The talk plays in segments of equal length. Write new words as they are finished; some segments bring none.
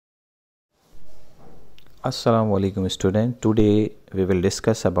Assalamu alaikum student. Today we will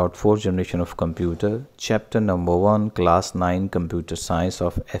discuss about fourth generation of computer, chapter number 1, class 9 computer science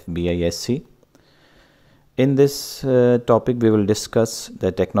of VLSI. In this topic we will discuss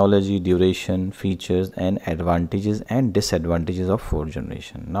the technology, duration, features and advantages and disadvantages of fourth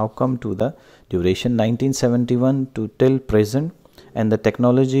generation. Now come to the duration 1971 to till present, and the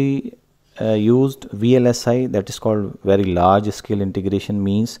technology used VLSI, that is called very large scale integration,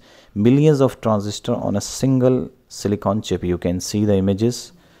 means millions of transistors on a single silicon chip. You can see the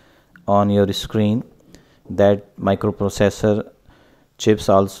images on your screen that microprocessor chips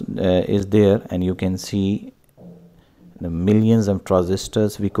also is there, and you can see the millions of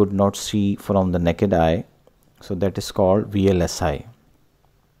transistors we could not see from the naked eye. So that is called VLSI.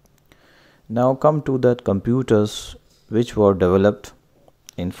 Now come to the computers which were developed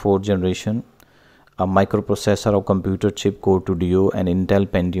in fourth generation. A microprocessor or computer chip Core 2 Duo and Intel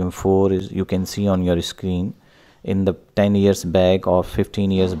Pentium 4 is you can see on your screen. In the 10 years back or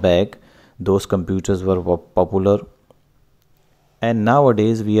 15 years back, those computers were popular, and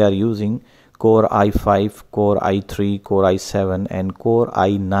nowadays we are using Core i5, Core i3, Core i7 and Core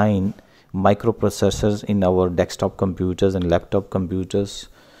i9 microprocessors in our desktop computers and laptop computers.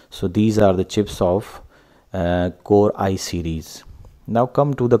 So these are the chips of Core i series. Now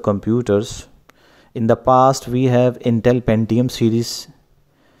come to the computers. In the past we have Intel Pentium series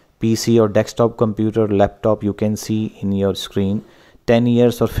PC or desktop computer, laptop, you can see in your screen. 10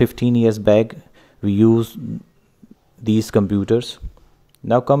 years or 15 years back we used these computers.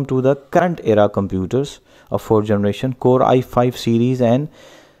 Now come to the current era computers of fourth generation, Core i5 series and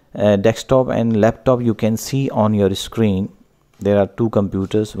desktop and laptop. You can see on your screen there are two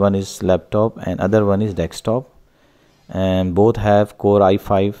computers, one is laptop and other one is desktop, and both have Core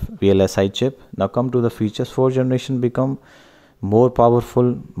i5 VLSI chip. Now come to the features. Fourth generation become more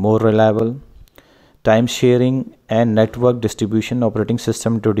powerful, more reliable, time sharing and network distribution operating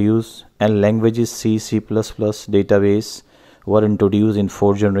system introduced, and languages C, C++ database were introduced in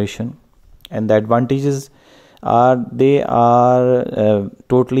fourth generation. And the advantages are they are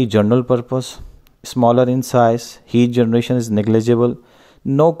totally general purpose, smaller in size, heat generation is negligible,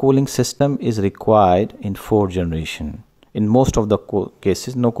 no cooling system is required in fourth generation. In most of the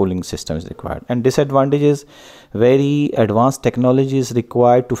cases no cooling system is required. And disadvantages, very advanced technology is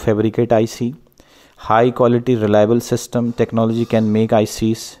required to fabricate IC, high quality reliable system technology can make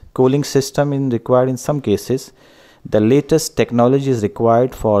ICs, cooling system is required in some cases, the latest technology is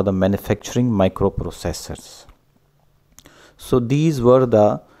required for the manufacturing microprocessors. So these were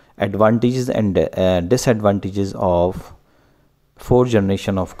the advantages and disadvantages of fourth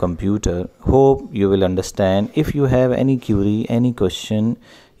generation of computer. Hope you will understand. If you have any query, any question,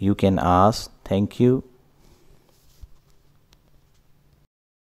 you can ask. Thank you.